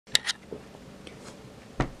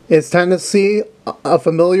It's time to see a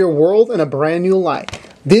familiar world in a brand new light.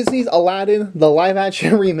 Disney's Aladdin, the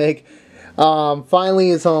live-action remake, finally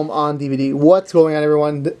is home on DVD. What's going on,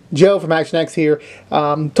 everyone? Joe from ActionX here.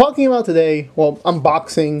 Talking about today, well,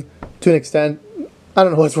 unboxing to an extent. I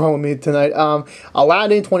don't know what's wrong with me tonight.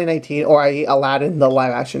 Aladdin 2019, or i.e. Aladdin, the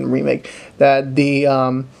live-action remake. That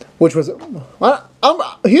the, which was...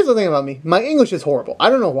 here's the thing about me. My English is horrible. I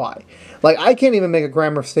don't know why. Like, I can't even make a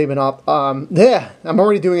grammar statement off. Yeah, I'm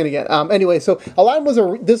already doing it again. Anyway, so Aladdin was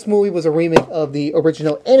this movie was a remake of the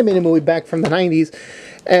original animated movie back from the 90s.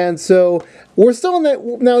 And so, we're still in that...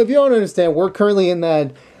 Now, if you don't understand, we're currently in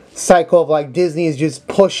that cycle of, like, Disney is just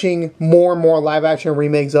pushing more and more live-action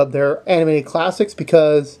remakes of their animated classics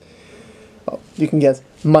because, well, you can guess,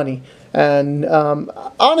 money. And,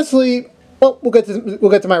 honestly... Well, we'll get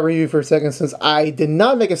to my review for a second, since I did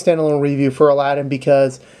not make a standalone review for Aladdin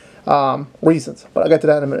because reasons. But I'll get to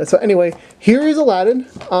that in a minute. So anyway, here is Aladdin.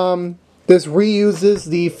 This reuses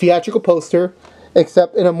the theatrical poster,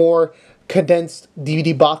 except in a more condensed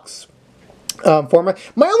DVD box format.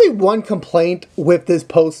 My only one complaint with this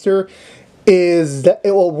poster is that,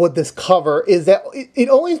 well, with this cover, is that it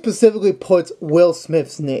only specifically puts Will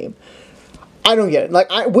Smith's name. I don't get it. Like,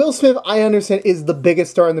 Will Smith, I understand, is the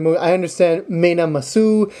biggest star in the movie. I understand Mena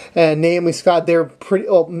Massoud and Naomi Scott. They're pretty...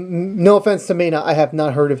 Well, no offense to Mena, I have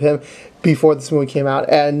not heard of him before this movie came out.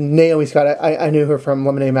 And Naomi Scott, I knew her from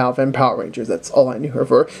Lemonade Mouth and Power Rangers. That's all I knew her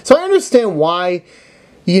for. So I understand why,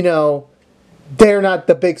 you know, they're not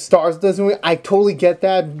the big stars of this movie. I totally get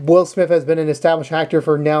that. Will Smith has been an established actor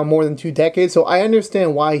for now more than 2 decades. So I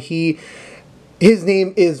understand why his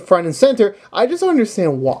name is front and center. I just don't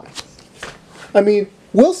understand why. I mean,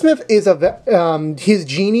 Will Smith is his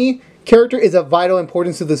genie character is of vital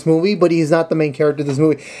importance to this movie, but he's not the main character of this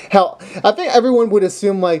movie. Hell, I think everyone would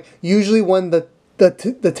assume, like, usually when the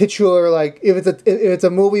titular, like, if it's a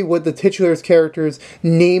movie with the titular's character's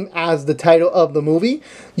name as the title of the movie,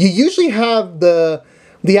 you usually have the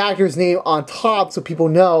actor's name on top so people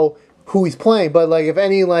know who he's playing. But, like, if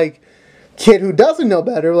any, like, kid who doesn't know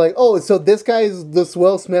better, like, oh, so this guy is this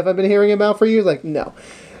Will Smith I've been hearing about for years, like, no.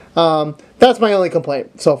 That's my only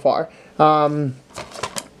complaint so far.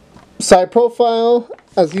 Side profile,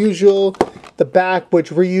 as usual. The back, which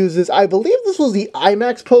reuses, I believe this was the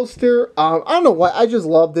IMAX poster. I don't know why, I just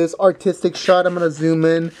love this artistic shot. I'm going to zoom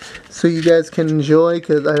in so you guys can enjoy,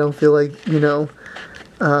 because I don't feel like, you know,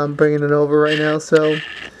 bringing it over right now. So,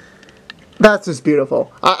 that's just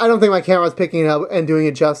beautiful. I don't think my camera's picking it up and doing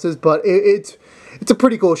it justice, but it's a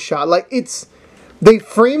pretty cool shot. Like, they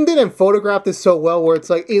framed it and photographed it so well where it's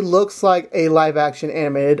like, it looks like a live-action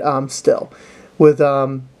animated still with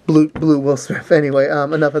blue Will Smith. Anyway,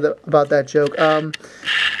 enough about that joke.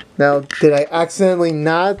 Now, did I accidentally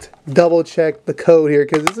not double-check the code here?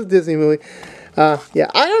 Because this is a Disney movie.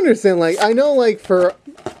 Yeah, I understand, like, I know, like, for...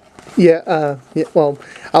 Yeah, well,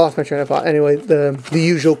 I lost my train of thought. Anyway, the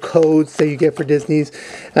usual codes that you get for Disney's.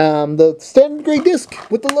 The standard gray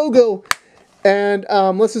disc with the logo. And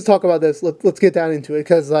let's just talk about this. Let's get down into it,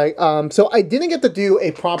 because, like, so I didn't get to do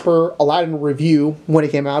a proper Aladdin review when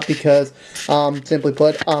it came out because, simply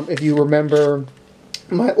put, if you remember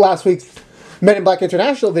my last week's Men in Black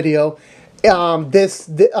International video, this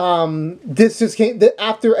just came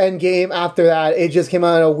after Endgame. After that, it just came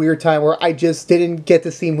out at a weird time where I just didn't get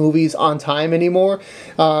to see movies on time anymore.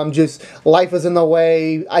 Just life was in the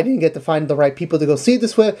way. I didn't get to find the right people to go see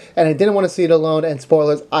this with, and I didn't want to see it alone. And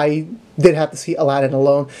spoilers, I did have to see Aladdin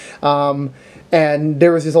alone. And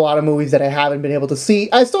there was just a lot of movies that I haven't been able to see.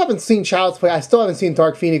 I still haven't seen Child's Play. I still haven't seen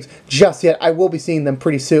Dark Phoenix just yet. I will be seeing them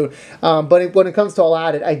pretty soon. But when it comes to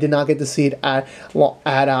Aladdin, I did not get to see it at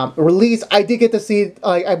release. I did get to see it,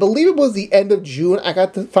 I believe it was the end of June. I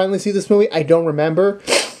got to finally see this movie. I don't remember.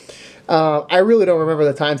 I really don't remember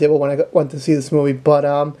the timetable when I went to see this movie.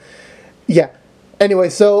 But, yeah. Anyway,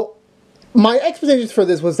 so my expectations for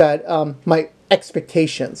this was that, my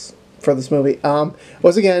expectations for this movie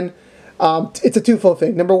was, again... it's a twofold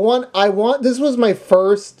thing. Number one, this was,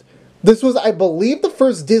 I believe, the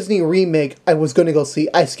first Disney remake I was going to go see.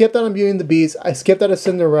 I skipped out on Beauty and the Beast. I skipped out on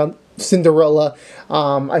Cinderella.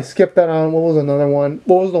 I skipped out on, what was another one?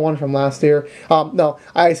 What was the one from last year? No,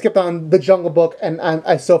 I skipped on The Jungle Book, and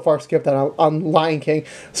I so far skipped out on Lion King.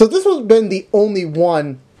 So this was been the only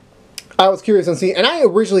one I was curious on seeing, and I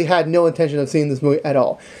originally had no intention of seeing this movie at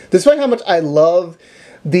all. Despite how much I love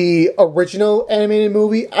the original animated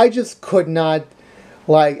movie, I just could not,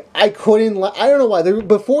 like, I don't know why.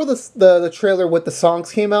 Before the trailer with the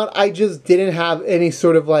songs came out, I just didn't have any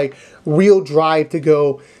sort of, like, real drive to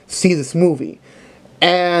go see this movie.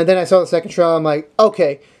 And then I saw the second trailer, I'm like,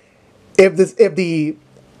 okay, if the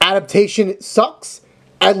adaptation sucks,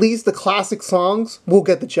 at least the classic songs will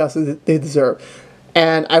get the justice that they deserve.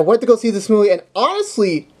 And I went to go see this movie, and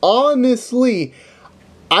honestly,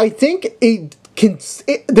 I think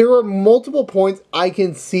there are multiple points I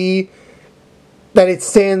can see that it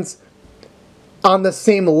stands on the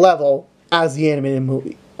same level as the animated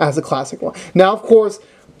movie, as the classic one. Now, of course,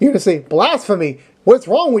 you're going to say, blasphemy, what's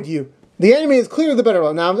wrong with you? The anime is clearly the better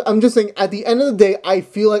one. Now, I'm just saying, at the end of the day, I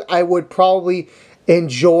feel like I would probably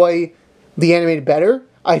enjoy the animated better.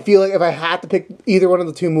 I feel like if I had to pick either one of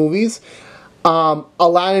the two movies,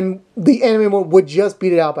 Aladdin, the anime one, would just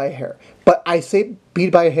beat it out by a hair. But I say beat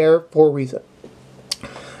it by a hair for a reason.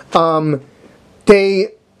 The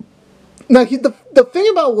thing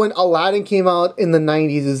about when Aladdin came out in the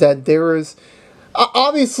 90s is that there was...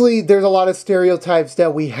 obviously, there's a lot of stereotypes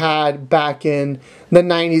that we had back in the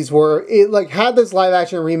 90s where it, like, had this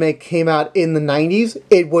live-action remake came out in the 90s,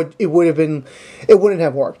 it wouldn't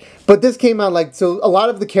have worked. But this came out, like, so a lot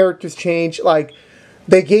of the characters changed, like,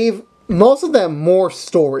 they gave most of them more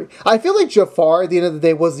story. I feel like Jafar, at the end of the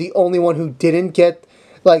day, was the only one who didn't get,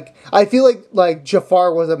 like, I feel like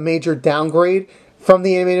Jafar was a major downgrade from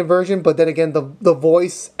the animated version, but then again, the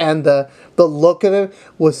voice and the look of it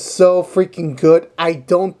was so freaking good. I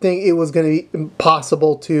don't think it was going to be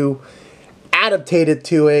impossible to adaptate it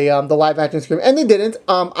to the live action screen, and they didn't.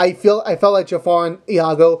 I felt like Jafar and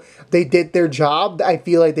Iago, they did their job. I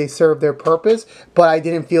feel like they served their purpose, but I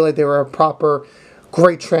didn't feel like they were a proper,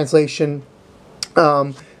 great translation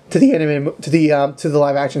to the anime, to the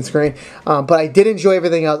live action screen. But I did enjoy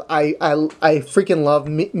everything else. I freaking love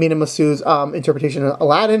Mina Masu's interpretation of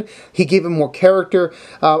Aladdin. He gave him more character.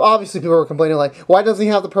 Obviously, people were complaining like, why doesn't he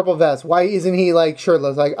have the purple vest? Why isn't he like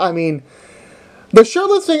shirtless? Like, I mean, the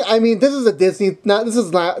shirtless thing. I mean, this is a Disney. This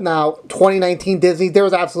is not now 2019 Disney. There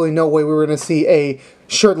was absolutely no way we were going to see a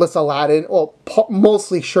shirtless Aladdin, well,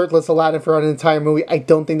 mostly shirtless Aladdin for an entire movie. I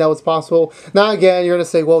don't think that was possible. Now again, you're going to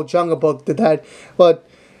say, well, Jungle Book did that, but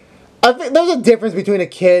I think there's a difference between a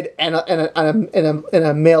kid and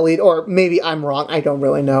a male lead, or maybe I'm wrong. I don't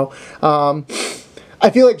really know. I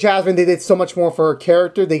feel like Jasmine, they did so much more for her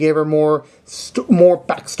character. They gave her more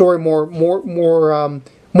backstory,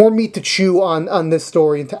 more meat to chew on this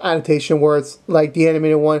story into adaptation. Whereas like the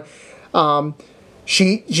animated one, I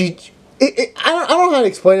don't know how to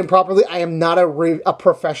explain it properly. I am not a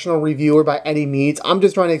professional reviewer by any means. I'm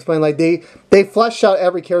just trying to explain, like, they fleshed out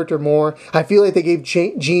every character more. I feel like they gave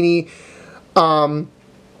Genie, and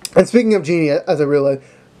speaking of Genie, as I realized,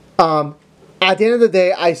 at the end of the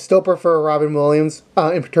day, I still prefer Robin Williams'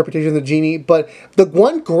 interpretation of Genie, but the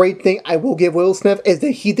one great thing I will give Will Smith is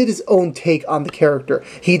that he did his own take on the character.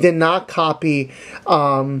 He did not copy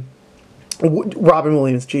Robin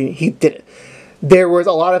Williams' Genie. He didn't. There was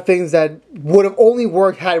a lot of things that would have only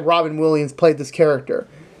worked had Robin Williams played this character.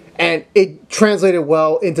 And it translated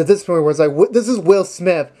well into this point where it's like, this is Will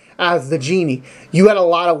Smith as the Genie. You had a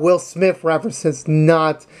lot of Will Smith references,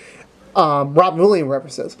 not Robin Williams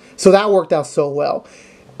references. So that worked out so well.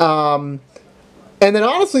 And then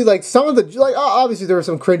honestly, like, some of the, like, obviously there were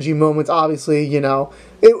some cringy moments, obviously, you know.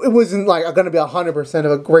 It wasn't, like, going to be 100%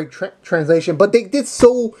 of a great translation, but they did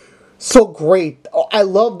so great. I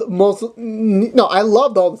loved I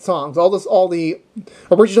loved all the songs, all the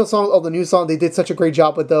original songs, all the new songs. They did such a great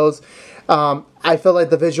job with those. I felt like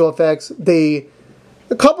the visual effects, a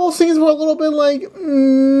couple of scenes were a little bit like,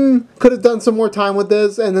 could have done some more time with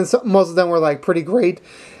this, and then most of them were like pretty great.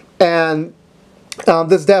 And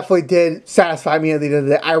this definitely did satisfy me at the end of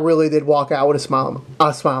the day. I really did walk out with a smile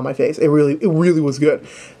on my face. It really was good.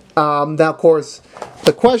 Now, of course,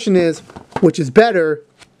 the question is, which is better?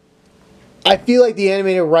 I feel like the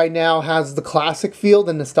animated right now has the classic feel,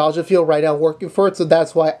 the nostalgia feel right now working for it, so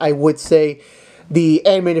that's why I would say the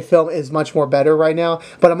animated film is much more better right now,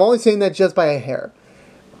 but I'm only saying that just by a hair,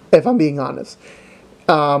 if I'm being honest.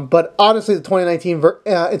 But honestly, the 2019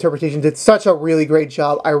 interpretation did such a really great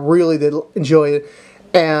job. I really did enjoy it,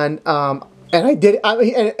 and it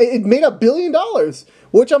made $1 billion,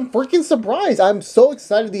 which I'm freaking surprised. I'm so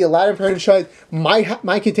excited the Aladdin franchise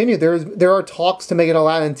might continue. There are talks to make an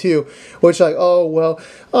Aladdin 2, which like, oh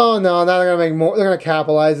no, now they're gonna make more. They're gonna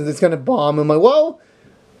capitalize it. It's gonna bomb. I'm like, well,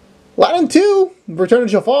 Aladdin 2, Return of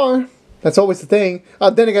Jafar. That's always the thing.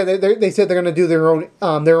 Then again, they said they're gonna do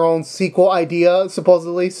their own sequel idea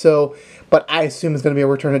supposedly. So, but I assume it's gonna be a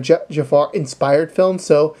Return of Jafar inspired film.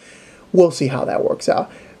 So, we'll see how that works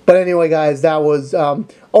out. But anyway, guys, that was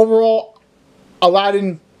overall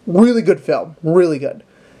Aladdin, really good film, really good.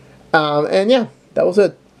 And yeah, that was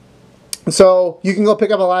it. So you can go pick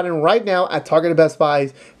up Aladdin right now at Target and Best Buy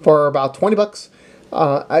for about $20.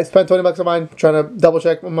 I spent $20 on mine, trying to double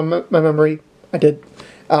check my memory. I did.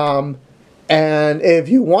 And if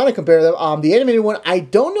you want to compare them, the animated one, I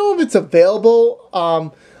don't know if it's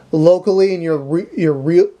available locally in your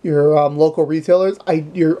local retailers.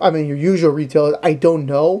 Your usual retailers. I don't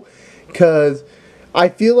know, because I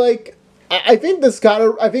feel like I think this got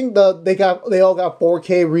I think they all got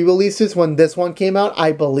 4K re-releases when this one came out.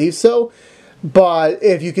 I believe so. But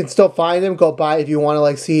if you can still find them, go buy it. If you want to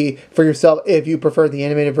like see for yourself, if you prefer the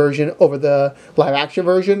animated version over the live action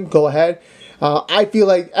version, go ahead. I feel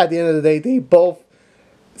like at the end of the day, they both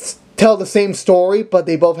tell the same story, but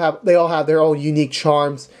they all have their own unique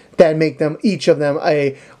charms that make them each of them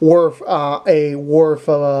worth of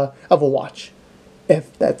a watch.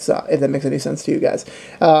 If that makes any sense to you guys.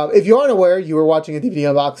 If you aren't aware, you were watching a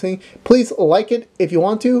DVD unboxing. Please like it if you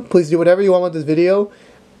want to. Please do whatever you want with this video.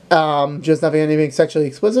 Just nothing anything sexually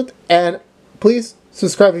explicit. And please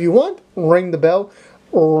subscribe if you want. Ring the bell.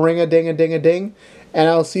 Ring a ding a ding a ding. And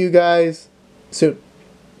I'll see you guys soon.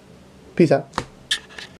 Peace out.